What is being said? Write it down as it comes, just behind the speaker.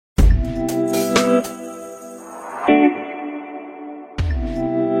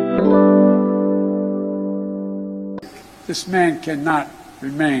This man cannot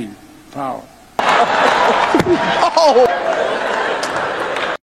remain in power.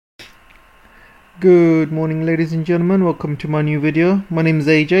 Good morning, ladies and gentlemen. Welcome to my new video. My name is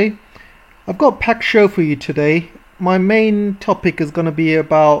AJ. I've got a packed show for you today. My main topic is going to be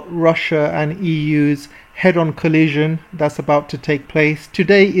about Russia and EU's head-on collision that's about to take place.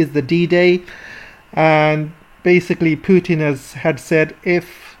 Today is the D-Day, and basically Putin had said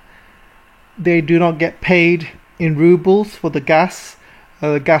if they do not get paid in rubles for the gas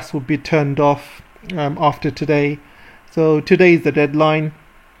will be turned off after today. So today is the deadline.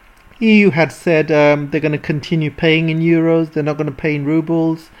 EU had said they're going to continue paying in euros, they're not going to pay in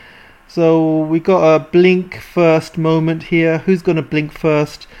rubles. So we got a blink first moment here. Who's going to blink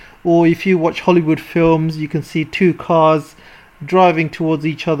first? Or if you watch Hollywood films, you can see two cars driving towards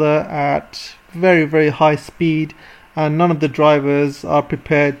each other at very, very high speed, and none of the drivers are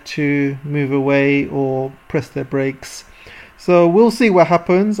prepared to move away or press their brakes. So we'll see what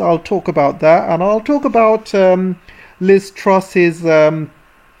happens. I'll talk about that, and I'll talk about Liz Truss's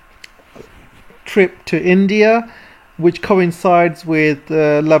trip to India, which coincides with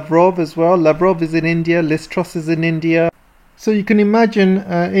Lavrov as well. Lavrov is in India, Liz Truss is in India. So you can imagine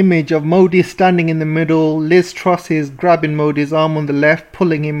an image of Modi standing in the middle, Liz Truss is grabbing Modi's arm on the left,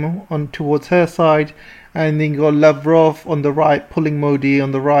 pulling him on towards her side, and then you got Lavrov on the right, pulling Modi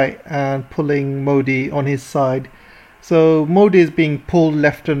on the right and pulling Modi on his side. So Modi is being pulled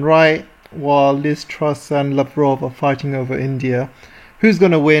left and right while Liz Truss and Lavrov are fighting over India. Who's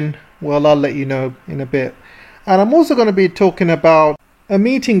going to win? Well, I'll let you know in a bit. And I'm also going to be talking about a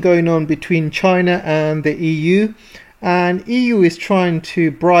meeting going on between China and the EU. And EU is trying to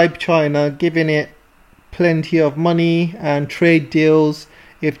bribe China, giving it plenty of money and trade deals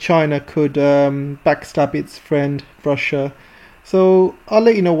if China could backstab its friend Russia. So I'll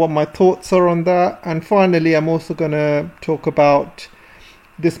let you know what my thoughts are on that. And finally, I'm also going to talk about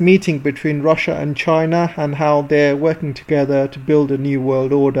this meeting between Russia and China and how they're working together to build a new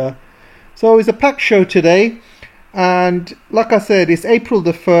world order. So it's a packed show today. And like I said, it's April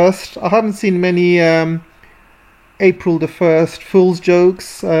the 1st. I haven't seen many April the 1st fool's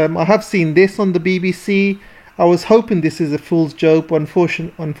jokes. I have seen this on the BBC. I was hoping this is a fool's joke, but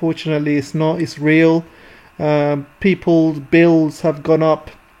unfortunately it's not. It's real. People's bills have gone up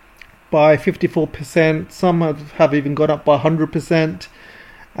by 54%. Some have even gone up by 100%.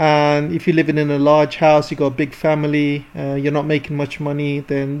 And if you're living in a large house, you've got a big family, you're not making much money,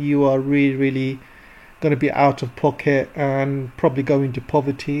 then you are really, really going to be out of pocket and probably go into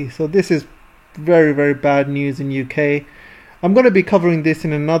poverty. So this is very, very bad news in UK. I'm going to be covering this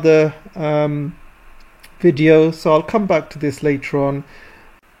in another video, so I'll come back to this later on.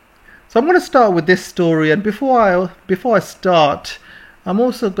 So I'm going to start with this story, and before I start, I'm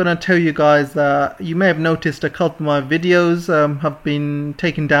also going to tell you guys that you may have noticed a couple of my videos have been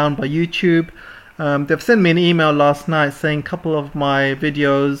taken down by YouTube. They've sent me an email last night saying a couple of my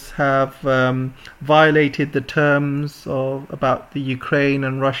videos have violated the terms about the Ukraine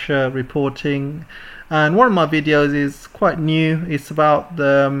and Russia reporting. And one of my videos is quite new. It's about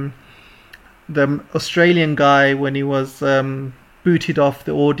the Australian guy when he was booted off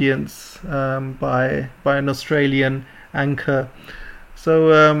the audience by an Australian anchor.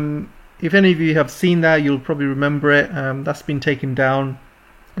 So if any of you have seen that, you'll probably remember it. That's been taken down.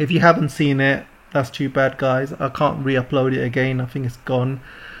 If you haven't seen it, that's too bad, guys. I can't re-upload it again. I think it's gone.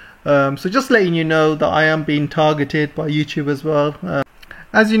 So just letting you know that I am being targeted by YouTube as well.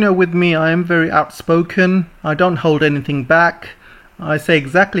 As you know, with me, I am very outspoken. I don't hold anything back. I say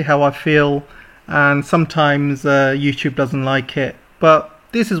exactly how I feel, and sometimes YouTube doesn't like it. But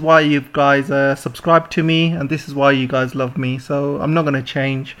this is why you guys subscribe to me, and this is why you guys love me. So I'm not going to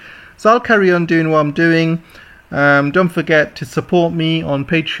change. So I'll carry on doing what I'm doing. Don't forget to support me on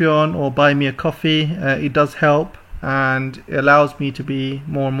Patreon or buy me a coffee. It does help and it allows me to be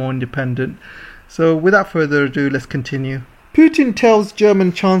more and more independent. So without further ado, let's continue. Putin tells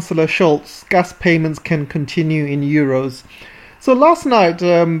German Chancellor Scholz gas payments can continue in euros. So last night,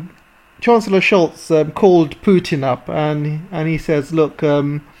 Chancellor Scholz called Putin up and he says, look,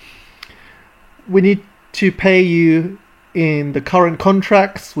 we need to pay you in the current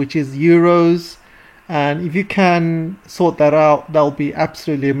contracts, which is euros. And if you can sort that out, that'll be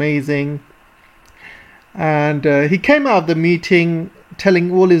absolutely amazing. And he came out of the meeting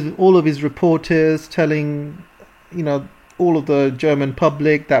telling all of his reporters, telling all of the German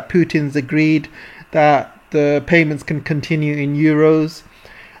public that Putin's agreed that the payments can continue in euros.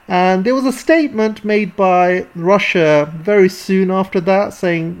 And there was a statement made by Russia very soon after that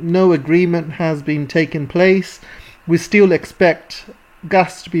saying no agreement has been taken place. We still expect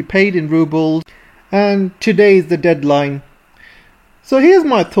gas to be paid in rubles. and today is the deadline. So here's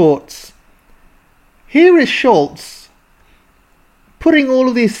my thoughts. Here is Scholz putting all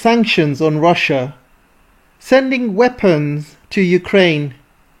of these sanctions on Russia, sending weapons to Ukraine,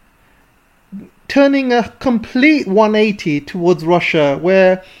 turning a complete 180 towards Russia,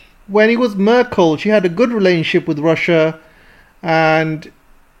 where when it was Merkel, she had a good relationship with Russia, and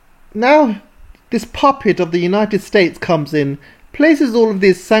now this puppet of the United States comes in, places all of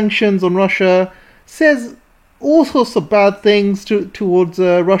these sanctions on Russia, says all sorts of bad things towards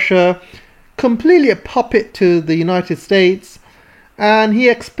Russia, completely a puppet to the United States, and he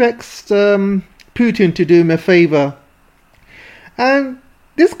expects Putin to do him a favor. And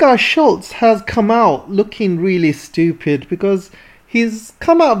this guy Scholz has come out looking really stupid, because he's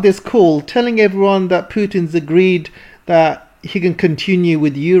come out of this call telling everyone that Putin's agreed that he can continue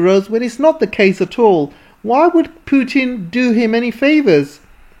with euros, when it's not the case at all. Why would Putin do him any favors?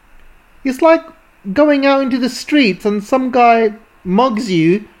 It's like going out into the streets and some guy mugs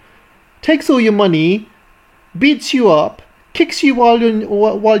you, takes all your money, beats you up, kicks you while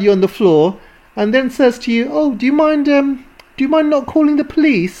you're on the floor, and then says to you, "Oh, do you mind not calling the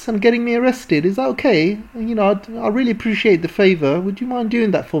police and getting me arrested? Is that okay? You know, I really appreciate the favor. Would you mind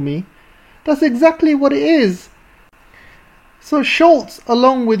doing that for me?" That's exactly what it is. So Scholz,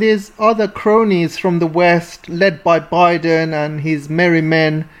 along with his other cronies from the West, led by Biden and his merry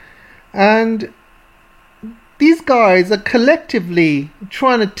men, and these guys are collectively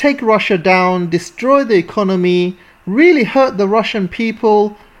trying to take Russia down, destroy the economy, really hurt the Russian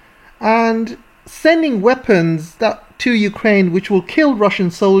people, and sending weapons to Ukraine which will kill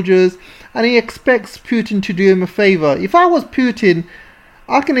Russian soldiers, and he expects Putin to do him a favor. If I was Putin,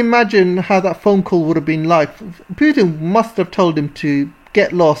 I can imagine how that phone call would have been like. Putin must have told him to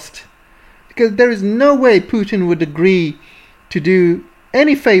get lost, because there is no way Putin would agree to do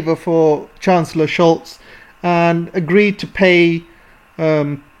any favor for Chancellor Scholz and agree to pay,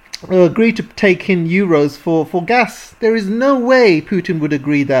 agree to take in euros for gas. There is no way Putin would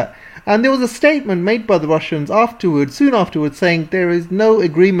agree that. And there was a statement made by the Russians soon afterwards, saying there is no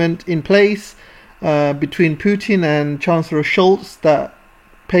agreement in place between Putin and Chancellor Scholz that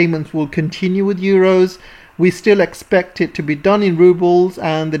payments will continue with euros. We still expect it to be done in rubles,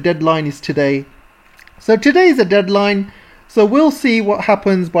 and the deadline is today. So today is a deadline. So we'll see what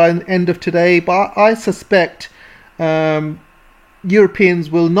happens by the end of today. But I suspect Europeans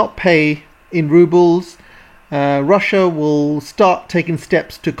will not pay in rubles. Russia will start taking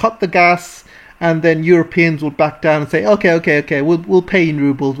steps to cut the gas, and then Europeans will back down and say, okay, we'll pay in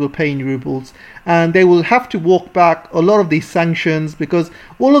rubles, and they will have to walk back a lot of these sanctions, because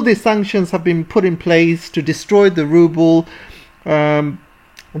all of these sanctions have been put in place to destroy the ruble.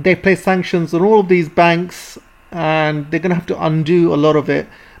 They place sanctions on all of these banks, and they're going to have to undo a lot of it,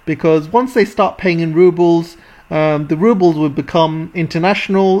 because once they start paying in rubles, the rubles will become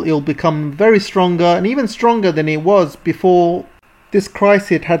international. It'll become very stronger, and even stronger than it was before this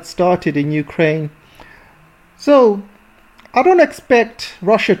crisis had started in Ukraine. So I don't expect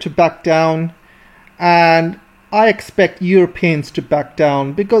Russia to back down, and I expect Europeans to back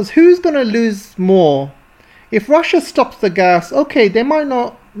down, because who's going to lose more? If Russia stops the gas, okay, they might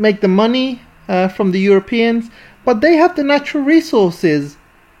not make the money from the Europeans, but they have the natural resources.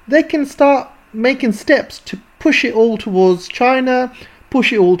 They can start making steps to push it all towards China,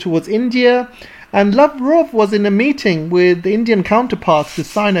 push it all towards India. And Lavrov was in a meeting with the Indian counterparts to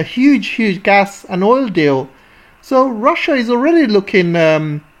sign a huge gas and oil deal. So Russia is already looking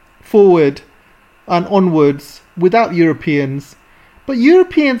forward and onwards without Europeans. But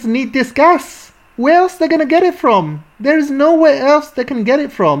Europeans need this gas. Where else are they going to get it from? There is nowhere else they can get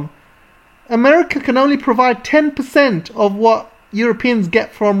it from. America can only provide 10% of what Europeans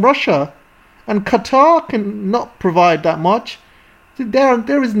get from Russia. And Qatar can not provide that much.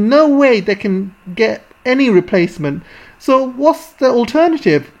 There is no way they can get any replacement. So what's the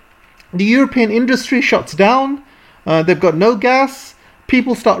alternative? The European industry shuts down. They've got no gas.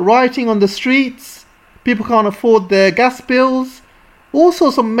 People start rioting on the streets. People can't afford their gas bills. All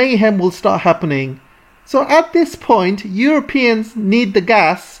sorts of mayhem will start happening. So at this point, Europeans need the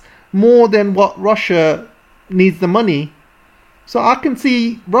gas more than what Russia needs the money. So I can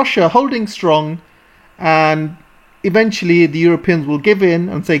see Russia holding strong, and eventually the Europeans will give in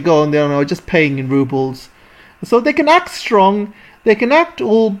and say, go on, they're just paying in rubles. So they can act strong, they can act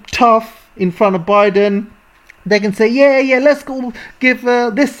all tough in front of Biden. They can say, yeah, let's go give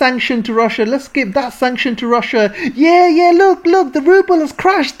this sanction to Russia, let's give that sanction to Russia. Yeah, look, the ruble has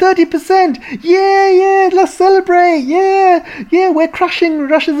crashed 30%. Yeah, let's celebrate. Yeah, we're crashing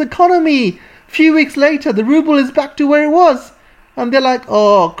Russia's economy. A few weeks later, the ruble is back to where it was. And they're like,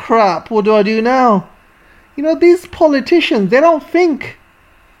 oh crap, what do I do now? You know, these politicians, they don't think.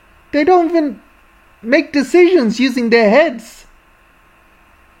 They don't even make decisions using their heads.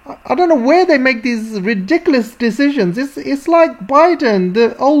 I don't know where they make these ridiculous decisions. It's like Biden,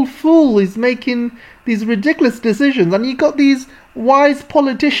 the old fool, is making these ridiculous decisions. And you got these wise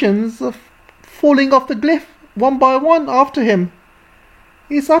politicians falling off the cliff one by one after him.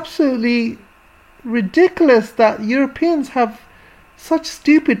 It's absolutely ridiculous that Europeans have such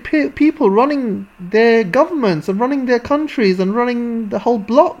stupid people running their governments and running their countries and running the whole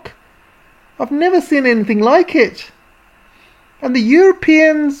bloc. I've never seen anything like it. And the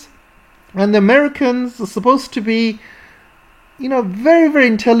Europeans and the Americans are supposed to be, you know, very, very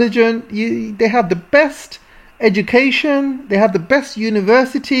intelligent. They have the best education, they have the best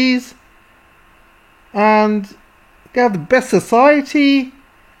universities, and they have the best society.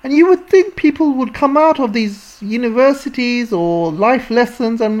 And you would think people would come out of these universities or life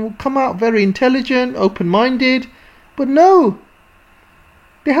lessons and would come out very intelligent, open-minded. But no,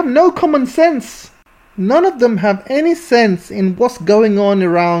 they have no common sense. None of them have any sense in what's going on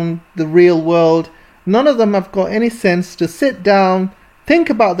around the real world. None of them have got any sense to sit down, think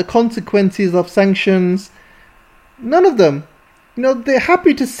about the consequences of sanctions. None of them. You know, they're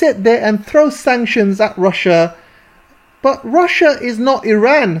happy to sit there and throw sanctions at Russia. But Russia is not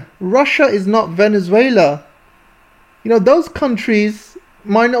Iran. Russia is not Venezuela. You know, those countries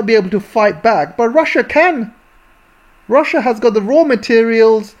might not be able to fight back, but Russia can. Russia has got the raw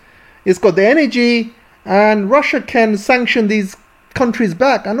materials, it's got the energy, and Russia can sanction these countries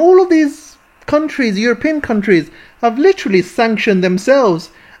back. And all of these countries, European countries, have literally sanctioned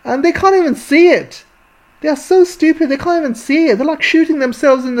themselves, and they can't even see it. They are so stupid, they can't even see it. They're like shooting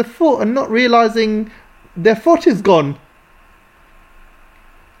themselves in the foot and not realizing their foot is gone.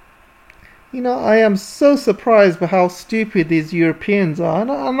 You know, I am so surprised by how stupid these Europeans are. And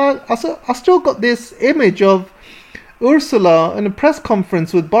I still got this image of Ursula in a press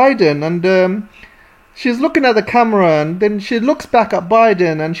conference with Biden. And she's looking at the camera, and then she looks back at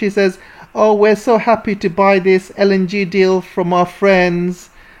Biden and she says, oh, we're so happy to buy this LNG deal from our friends.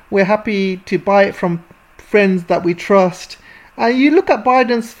 We're happy to buy it from friends that we trust. And you look at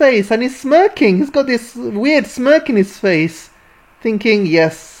Biden's face and he's smirking. He's got this weird smirk in his face, thinking,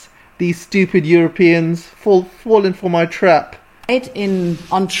 yes, these stupid Europeans fallen for my trap.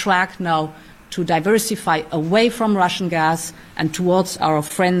 On track now to diversify away from Russian gas and towards our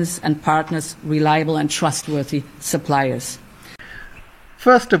friends and partners, reliable and trustworthy suppliers.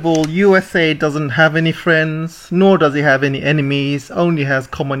 First of all, USA doesn't have any friends, nor does it have any enemies, only has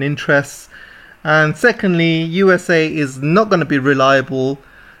common interests. And secondly, USA is not going to be reliable.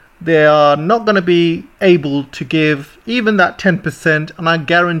 They are not going to be able to give even that 10%, and I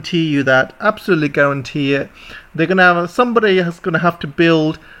guarantee you that, absolutely guarantee it. They're going to have, somebody is going to have to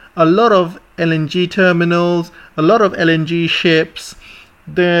build a lot of LNG terminals, a lot of LNG ships.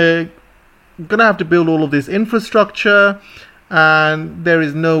 They're going to have to build all of this infrastructure, and there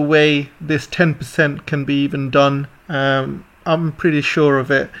is no way this 10% can be even done. I'm pretty sure of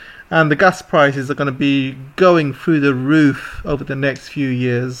it. And the gas prices are going to be going through the roof over the next few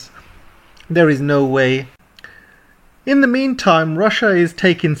years. There is no way. In the meantime, Russia is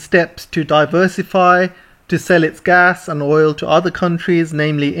taking steps to diversify, to sell its gas and oil to other countries,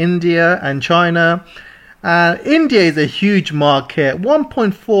 namely India and China. India is a huge market,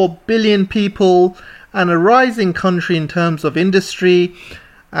 1.4 billion people, and a rising country in terms of industry.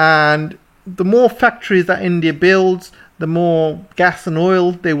 And the more factories that India builds, the more gas and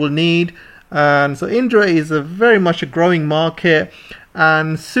oil they will need. And so India is very much a growing market,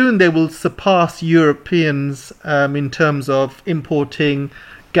 and soon they will surpass Europeans in terms of importing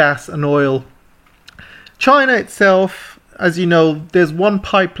gas and oil. China itself, as you know, there's one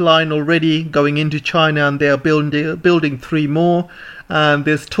pipeline already going into China, and they are building 3 more. And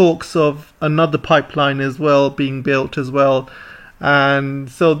there's talks of another pipeline as well being built as well. And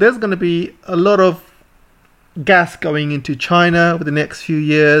so there's going to be a lot of gas going into China over the next few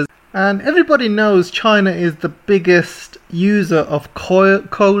years. And everybody knows China is the biggest user of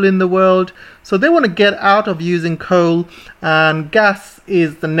coal in the world. So they want to get out of using coal, and gas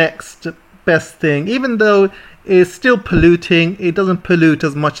is the next best thing. Even though it's still polluting, it doesn't pollute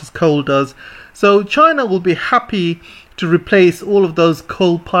as much as coal does. So China will be happy to replace all of those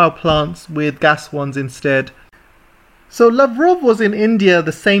coal power plants with gas ones instead. So Lavrov was in India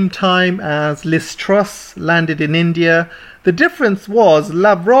the same time as Liz Truss landed in India. The difference was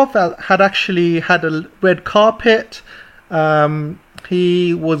Lavrov had actually had a red carpet.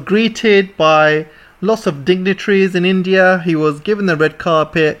 He was greeted by lots of dignitaries in India. He was given the red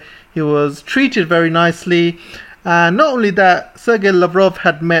carpet. He was treated very nicely. And not only that, Sergei Lavrov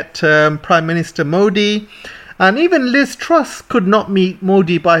had met Prime Minister Modi, and even Liz Truss could not meet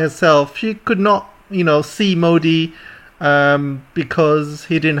Modi by herself. She could not, see Modi because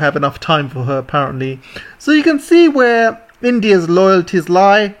he didn't have enough time for her, apparently. So you can see where India's loyalties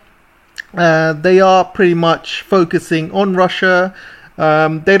lie. They are pretty much focusing on Russia.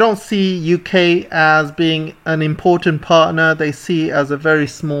 They don't see UK as being an important partner. They see it as a very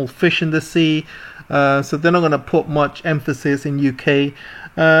small fish in the sea. So they're not going to put much emphasis in UK.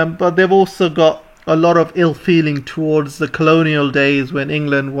 But they've also got a lot of ill feeling towards the colonial days when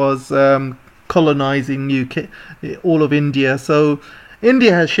England was colonizing UK, all of India. So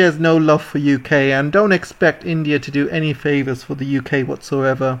India shares no love for UK, and don't expect India to do any favors for the UK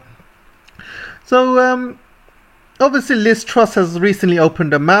whatsoever. So obviously Liz Truss has recently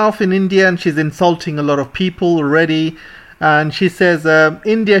opened her mouth in India, and she's insulting a lot of people already. And she says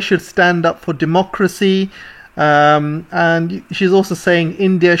India should stand up for democracy. And she's also saying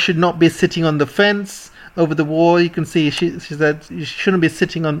India should not be sitting on the fence over the war. You can see she said you shouldn't be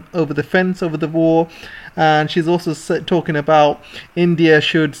sitting over the fence over the war. And she's also talking about India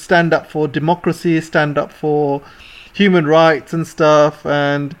should stand up for democracy, stand up for human rights and stuff.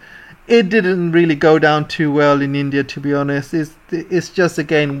 And it didn't really go down too well in India, to be honest. It's just,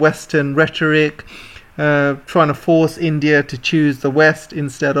 again, Western rhetoric, trying to force India to choose the West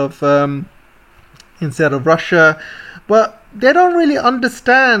instead of Russia. But they don't really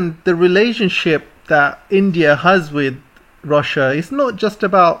understand the relationship that India has with Russia. It's not just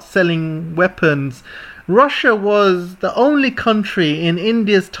about selling weapons. Russia was the only country in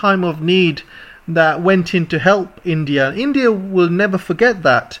India's time of need that went in to help India. India will never forget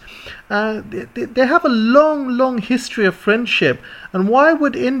that. They have a long history of friendship. And why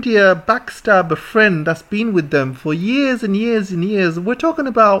would India backstab a friend that's been with them for years and years and years? We're talking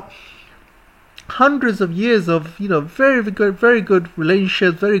about hundreds of years of very good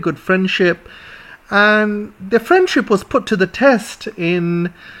relationships, very good friendship. And the friendship was put to the test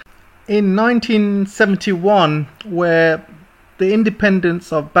in 1971, where the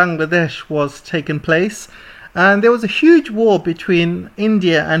independence of Bangladesh was taking place, and there was a huge war between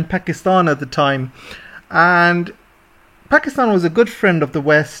India and Pakistan at the time. And Pakistan was a good friend of the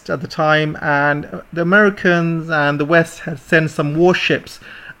West at the time, and the Americans and the West had sent some warships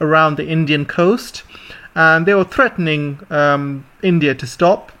around the Indian coast, and they were threatening India to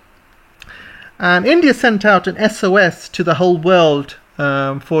stop. And India sent out an SOS to the whole world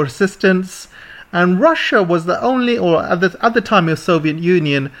for assistance. And Russia was the only, or at the time it was Soviet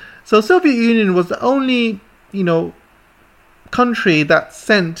Union. So Soviet Union was the only, country that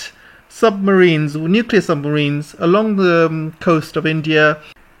sent submarines, nuclear submarines, along the coast of India.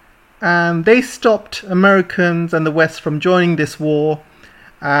 And they stopped Americans and the West from joining this war.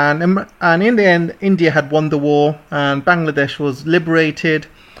 And in the end, India had won the war, and Bangladesh was liberated.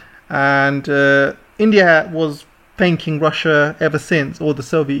 And India was thanking Russia ever since, or the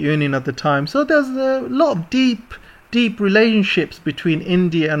Soviet Union at the time. So there's a lot of deep relationships between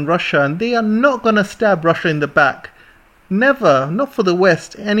India and Russia, and they are not going to stab Russia in the back. Never, not for the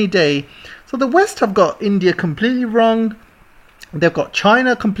West, any day. So the West have got India completely wrong. They've got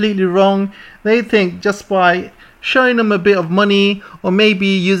China completely wrong. They think just by showing them a bit of money, or maybe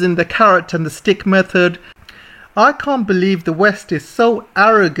using the carrot and the stick method. I can't believe the West is so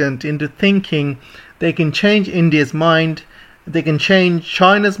arrogant into thinking they can change India's mind, they can change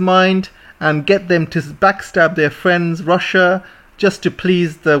China's mind, and get them to backstab their friends, Russia, just to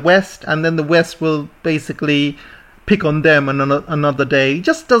please the West, and then the West will basically pick on them another day. It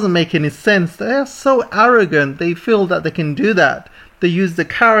just doesn't make any sense. They are so arrogant, they feel that they can do that. They use the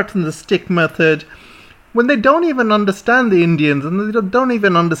carrot and the stick method when they don't even understand the Indians, and they don't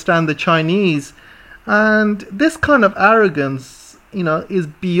even understand the Chinese. And this kind of arrogance, is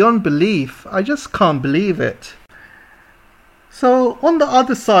beyond belief. I just can't believe it. So on the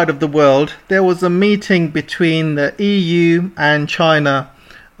other side of the world, there was a meeting between the EU and China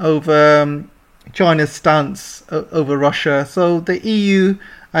over China's stance over Russia. So the EU,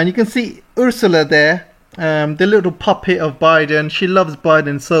 and you can see Ursula there, the little puppet of Biden. She loves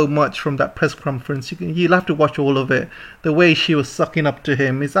Biden so much from that press conference. You'll have to watch all of it. The way she was sucking up to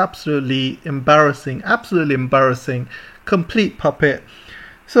him is absolutely embarrassing. Absolutely embarrassing. Complete puppet.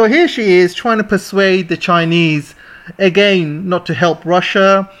 So here she is trying to persuade the Chinese, again, not to help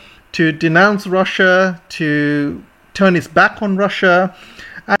Russia, to denounce Russia, to turn its back on Russia.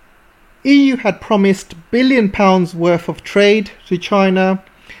 And EU had promised £1 billion worth of trade to China.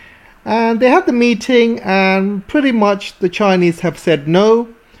 And they had the meeting, and pretty much the Chinese have said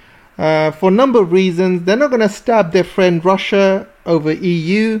no for a number of reasons. They're not going to stab their friend Russia over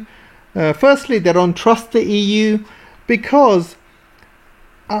EU. Firstly, they don't trust the EU because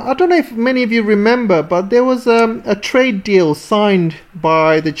I don't know if many of you remember, but there was a trade deal signed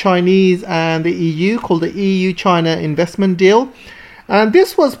by the Chinese and the EU called the EU-China investment deal. And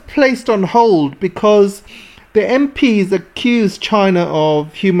this was placed on hold because the MPs accused China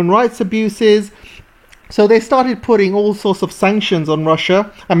of human rights abuses. So they started putting all sorts of sanctions on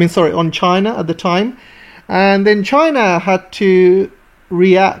on China at the time. And then China had to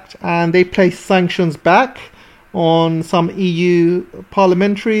react, and they placed sanctions back on some EU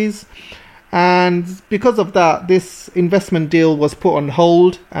parliamentaries, and because of that this investment deal was put on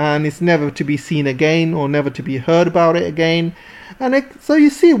hold and it's never to be seen again or never to be heard about it again. And so you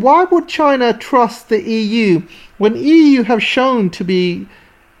see, why would China trust the EU when EU have shown to be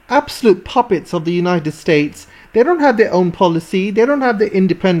absolute puppets of the United States? They don't have their own policy. They don't have the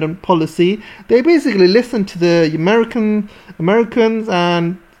independent policy. They basically listen to the Americans,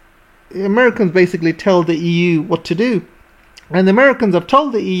 and the Americans basically tell the EU what to do. And the Americans have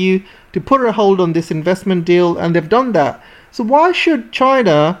told the EU to put a hold on this investment deal, and they've done that. So why should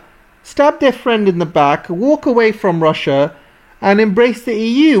China stab their friend in the back, walk away from Russia, and embrace the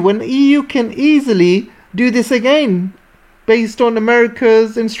EU when the EU can easily do this again based on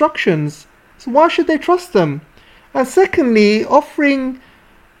America's instructions? So why should they trust them? And secondly, offering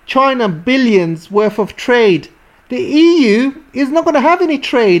China billions worth of trade. The EU is not going to have any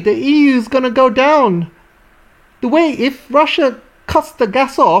trade. The EU is going to go down. The way, if Russia cuts the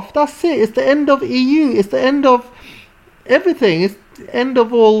gas off, that's it. It's the end of EU. It's the end of everything. It's the end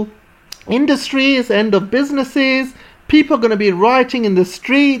of all industry. It's the end of businesses. People are going to be rioting in the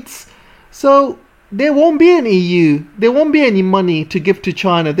streets. So there won't be an EU. There won't be any money to give to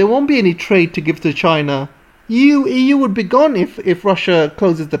China. There won't be any trade to give to China. EU would be gone if Russia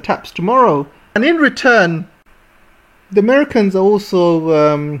closes the taps tomorrow. And in return, the Americans are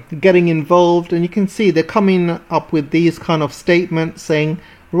also getting involved, and you can see they're coming up with these kind of statements saying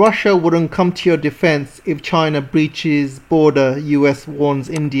Russia wouldn't come to your defense if China breaches border, US warns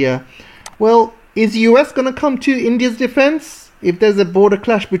India. Well, is US going to come to India's defense if there's a border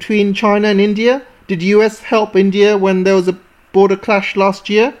clash between China and India? Did US help India when there was a border clash last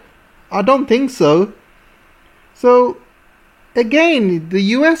year? I don't think so. So again, the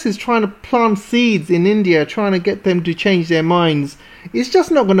US is trying to plant seeds in India, trying to get them to change their minds. It's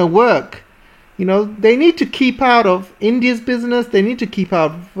just not going to work. You know, they need to keep out of India's business. They need to keep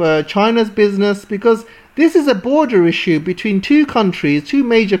out of China's business, because this is a border issue between two countries, two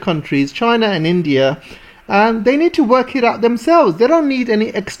major countries, China and India. And they need to work it out themselves. They don't need any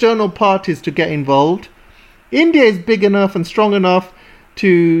external parties to get involved. India is big enough and strong enough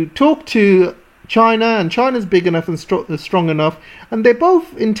to talk to China, and China's big enough and strong enough, and they're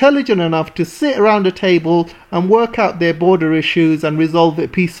both intelligent enough to sit around a table and work out their border issues and resolve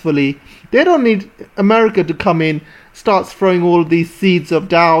it peacefully. They don't need America to come in, start throwing all of these seeds of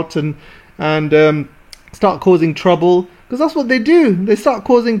doubt and start causing trouble, because that's what they do. They start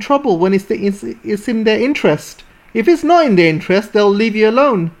causing trouble when it's in their interest. If it's not in their interest, they'll leave you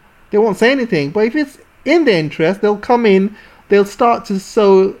alone. They won't say anything. But if it's in their interest, they'll come in. They'll start to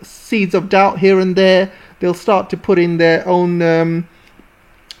sow seeds of doubt here and there. They'll start to put in their own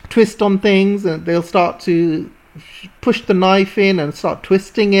twist on things, and they'll start to push the knife in and start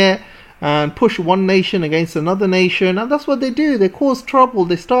twisting it and push one nation against another nation. And that's what they do. They cause trouble.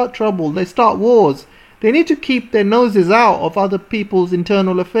 They start wars. They need to keep their noses out of other people's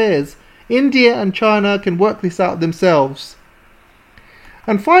internal affairs. India and China can work this out themselves.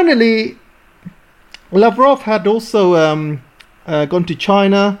 And finally, Lavrov had also gone to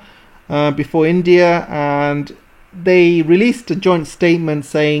China before India, and they released a joint statement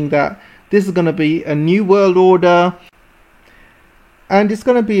saying that this is going to be a new world order, and it's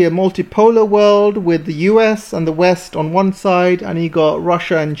going to be a multipolar world with the US and the West on one side, and you got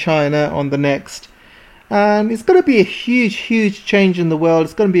Russia and China on the next. And it's going to be a huge change in the world.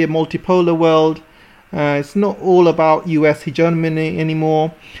 It's going to be a multipolar world. It's not all about US hegemony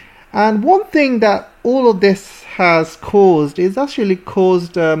anymore. And one thing that all of this has caused is actually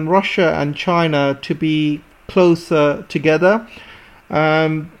caused Russia and China to be closer together.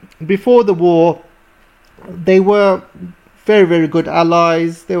 Before the war, they were very good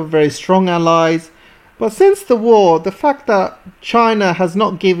allies. They were very strong allies. But since the war, the fact that China has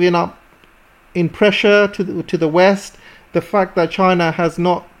not given up in pressure to the West, the fact that China has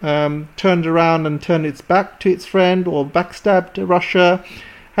not turned around and turned its back to its friend or backstabbed Russia,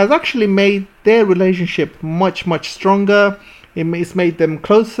 has actually made their relationship much stronger. It's made them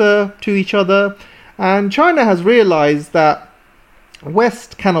closer to each other, and China has realized that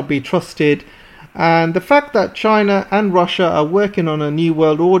West cannot be trusted. And the fact that China and Russia are working on a new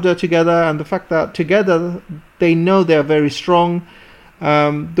world order together, and the fact that together they know they're very strong,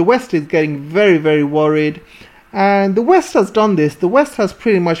 the West is getting very, very worried. And the West has done this. The West has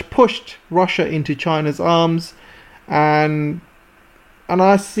pretty much pushed Russia into China's arms, and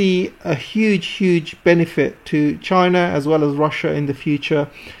I see a huge benefit to China as well as Russia in the future.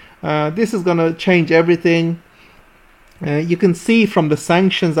 This is going to change everything. You can see from the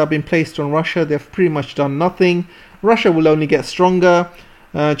sanctions that have been placed on Russia, they've pretty much done nothing. Russia will only get stronger.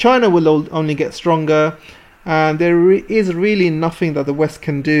 China will only get stronger. And there is really nothing that the West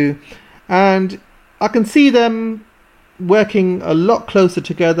can do. And I can see them working a lot closer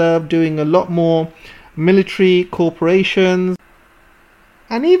together, doing a lot more military corporations,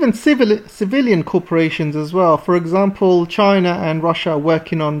 and even civilian corporations as well. For example, China and Russia are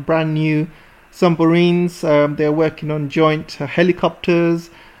working on brand new submarines. They're working on joint helicopters.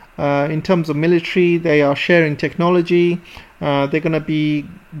 In terms of military, they are sharing technology. They're going to be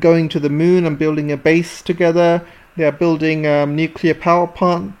going to the moon and building a base together. They're building nuclear power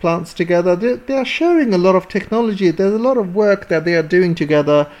plants together. They're sharing a lot of technology. There's a lot of work that they are doing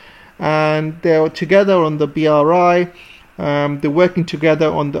together. And they're together on the BRI. They're working together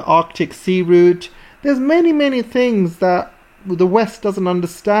on the Arctic Sea Route. There's many things that the West doesn't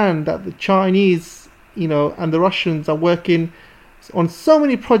understand, that the Chinese, and the Russians are working on so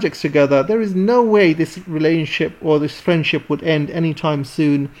many projects together. There is no way this relationship or this friendship would end anytime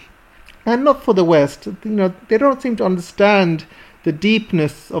soon. And not for the West. They don't seem to understand the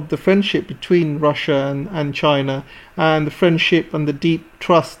deepness of the friendship between Russia and China, and the friendship and the deep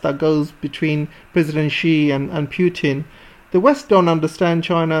trust that goes between President Xi and Putin. The West don't understand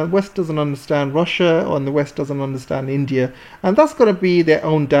China, the West doesn't understand Russia, and the West doesn't understand India. And that's going to be their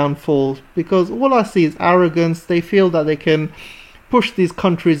own downfall, because all I see is arrogance. They feel that they can push these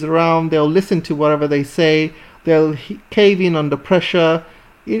countries around, they'll listen to whatever they say, they'll cave in under pressure.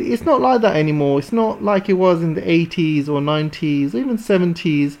 It's not like that anymore. It's not like it was in the 80s or 90s or even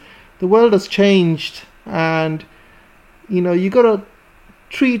 70s. The world has changed, and you got to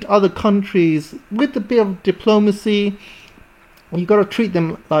treat other countries with a bit of diplomacy. You got to treat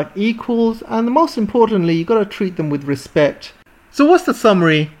them like equals, and most importantly, you got to treat them with respect. So what's the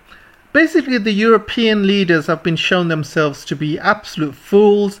summary? Basically, the European leaders have been shown themselves to be absolute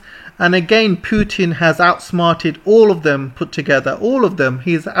fools. And again, Putin has outsmarted all of them put together. All of them,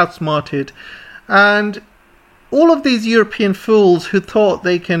 he's outsmarted. And all of these European fools who thought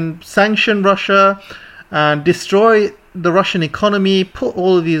they can sanction Russia and destroy the Russian economy, put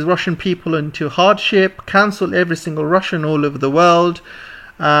all of these Russian people into hardship, cancel every single Russian all over the world,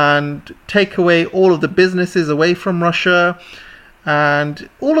 and take away all of the businesses away from Russia. And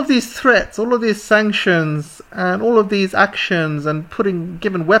all of these threats, all of these sanctions, and all of these actions, and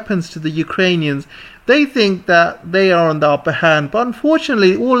giving weapons to the Ukrainians, they think that they are on the upper hand. But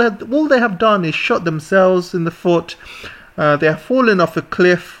unfortunately, all they have done is shot themselves in the foot. They have fallen off a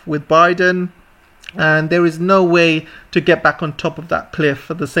cliff with Biden, and there is no way to get back on top of that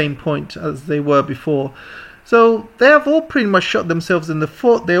cliff at the same point as they were before. So they have all pretty much shot themselves in the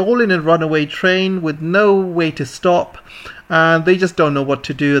foot. They're all in a runaway train with no way to stop. And they just don't know what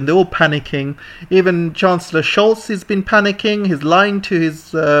to do, and they're all panicking. Even Chancellor Scholz has been panicking. He's lying to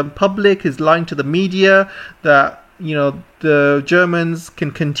his public. He's lying to the media that the Germans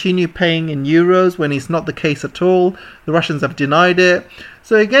can continue paying in euros when it's not the case at all. The Russians have denied it.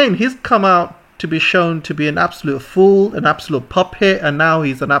 So again, he's come out to be shown to be an absolute fool, an absolute puppet, and now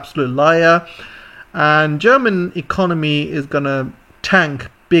he's an absolute liar. And German economy is going to tank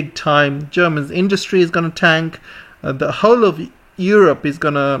big time. German's industry is going to tank. The whole of Europe is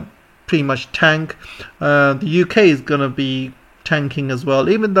going to pretty much tank. The UK is going to be tanking as well.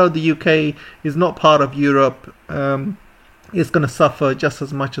 Even though the UK is not part of Europe, it's going to suffer just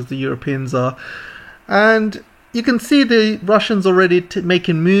as much as the Europeans are. And you can see the Russians already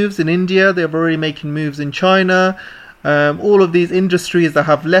making moves in India. They're already making moves in China. All of these industries that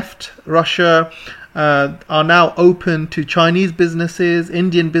have left Russia are now open to Chinese businesses,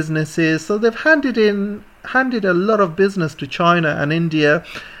 Indian businesses. So they've handed a lot of business to China and India,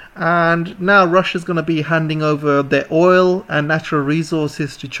 and now Russia's going to be handing over their oil and natural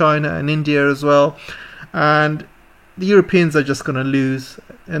resources to China and India as well. And the Europeans are just going to lose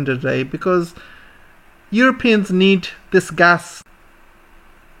at the end of the day, because Europeans need this gas.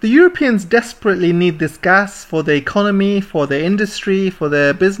 The Europeans desperately need this gas for their economy, for their industry, for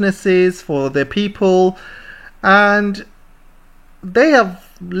their businesses, for their people, and they have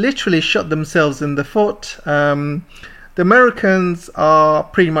literally shot themselves in the foot. The Americans are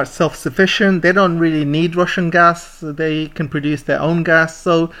pretty much self-sufficient. They don't really need Russian gas. They can produce their own gas.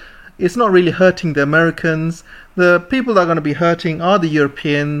 So it's not really hurting the Americans. The people that are going to be hurting are the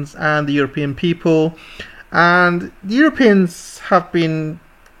Europeans and the European people. And the Europeans have been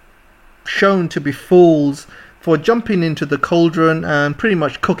shown to be fools for jumping into the cauldron and pretty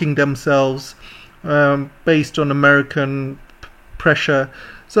much cooking themselves based on American pressure.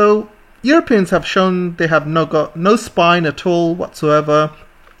 So Europeans have shown they have got no spine at all whatsoever.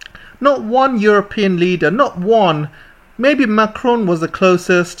 Not one European leader, not one, maybe Macron was the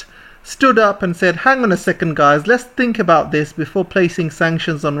closest, stood up and said, hang on a second guys, let's think about this before placing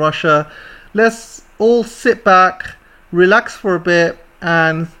sanctions on Russia. Let's all sit back, relax for a bit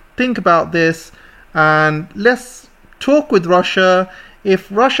and think about this, and let's talk with Russia.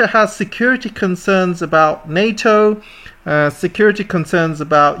 If Russia has security concerns about NATO, security concerns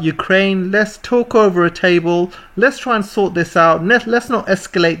about Ukraine, let's talk over a table. Let's try and sort this out. Let's not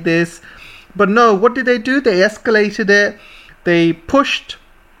escalate this. But no, what did they do? They escalated it. They pushed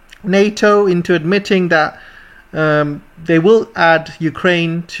NATO into admitting that they will add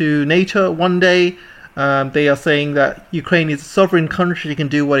Ukraine to NATO one day. They are saying that Ukraine is a sovereign country, he can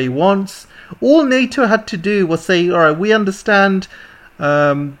do what he wants. All NATO had to do was say, all right, we understand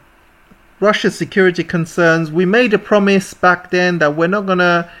Russia's security concerns. We made a promise back then that we're not going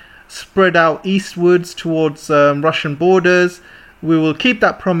to spread out eastwards towards Russian borders. We will keep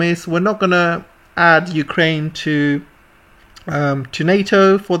that promise. We're not going to add Ukraine to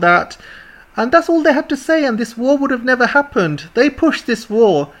NATO for that. And that's all they had to say, and this war would have never happened. They pushed this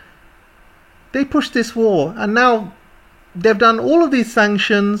war. And now they've done all of these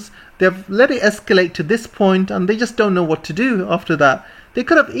sanctions. They've let it escalate to this point, and they just don't know what to do after that. They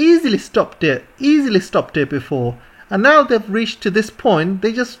could have easily stopped it before. And now they've reached to this point,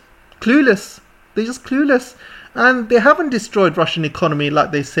 they're just clueless. And they haven't destroyed Russian economy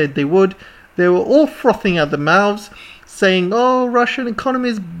like they said they would. They were all frothing at the mouths, saying, oh, Russian economy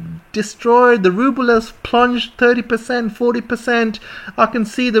is destroyed, the ruble has plunged 30%, 40%, I can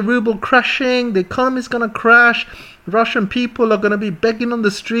see the ruble crashing, the economy is going to crash, Russian people are going to be begging on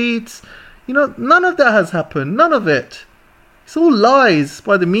the streets. You know, none of that has happened, none of it. It's all lies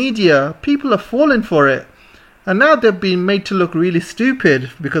by the media. People are falling for it. And now they've been made to look really stupid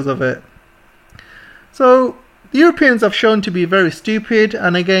because of it. So the Europeans have shown to be very stupid,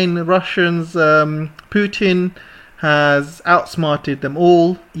 and again, the Russians, Putin has outsmarted them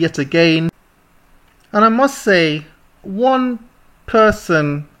all yet again. And I must say, one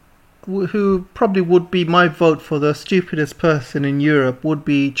person who probably would be my vote for the stupidest person in Europe would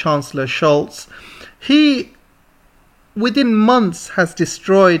be Chancellor Scholz. He, within months, has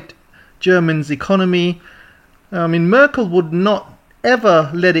destroyed Germany's economy. I mean, Merkel would not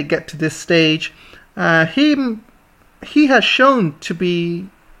ever let it get to this stage. He has shown to be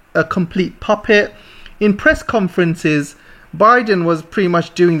a complete puppet. In press conferences, Biden was pretty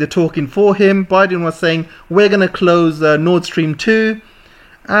much doing the talking for him. Biden was saying, we're going to close Nord Stream 2.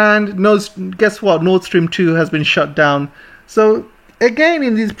 And guess what? Nord Stream 2 has been shut down. So again,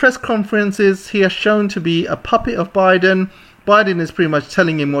 in these press conferences, he has shown to be a puppet of Biden. Biden is pretty much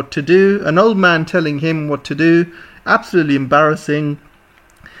telling him what to do. An old man telling him what to do. Absolutely embarrassing.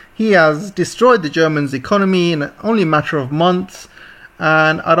 He has destroyed the Germans' economy in only a matter of months.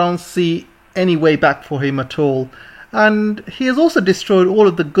 And I don't see any way back for him at all. And he has also destroyed all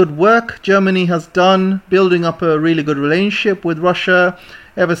of the good work Germany has done, building up a really good relationship with Russia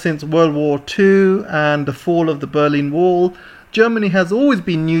ever since World War II and the fall of the Berlin Wall. Germany has always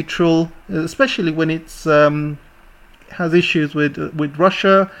been neutral, especially when it's has issues with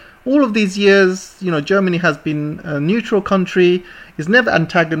Russia. All of these years, Germany has been a neutral country, has never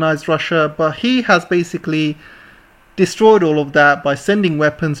antagonized Russia, but he has basically destroyed all of that by sending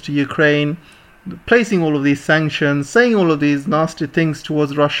weapons to Ukraine, placing all of these sanctions, saying all of these nasty things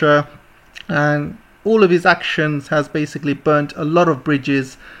towards Russia, and all of his actions has basically burnt a lot of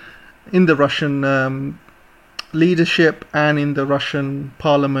bridges in the Russian leadership and in the Russian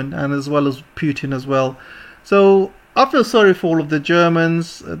parliament, and as well as Putin as well. So I feel sorry for all of the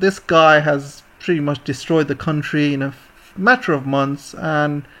Germans. This guy has pretty much destroyed the country in a matter of months,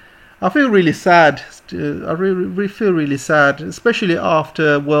 and I feel really sad. I really feel really sad, especially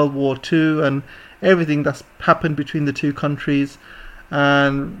after World War II and everything that's happened between the two countries.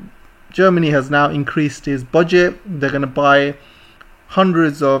 And Germany has now increased its budget. They're going to buy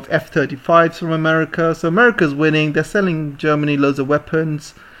hundreds of F-35s from America. So America's winning. They're selling Germany loads of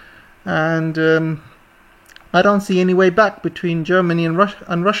weapons. And I don't see any way back between Germany and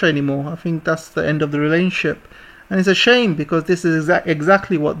Russia anymore. I think that's the end of the relationship. And it's a shame, because this is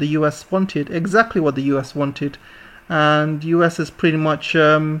exactly what the US wanted. And the US has pretty much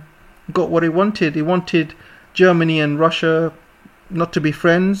got what it wanted. It wanted Germany and Russia not to be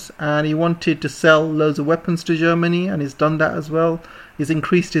friends, and he wanted to sell loads of weapons to Germany, and he's done that as well. He's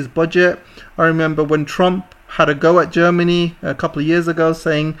increased his budget. I remember when Trump had a go at Germany a couple of years ago,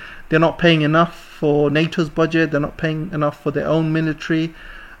 saying they're not paying enough for NATO's budget, they're not paying enough for their own military.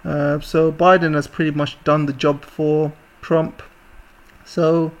 So Biden has pretty much done the job for Trump.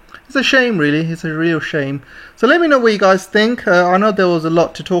 So it's a shame, really. It's a real shame. So let me know what you guys think. I know there was a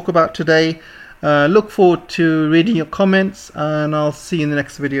lot to talk about today. Look forward to reading your comments, and I'll see you in the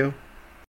next video.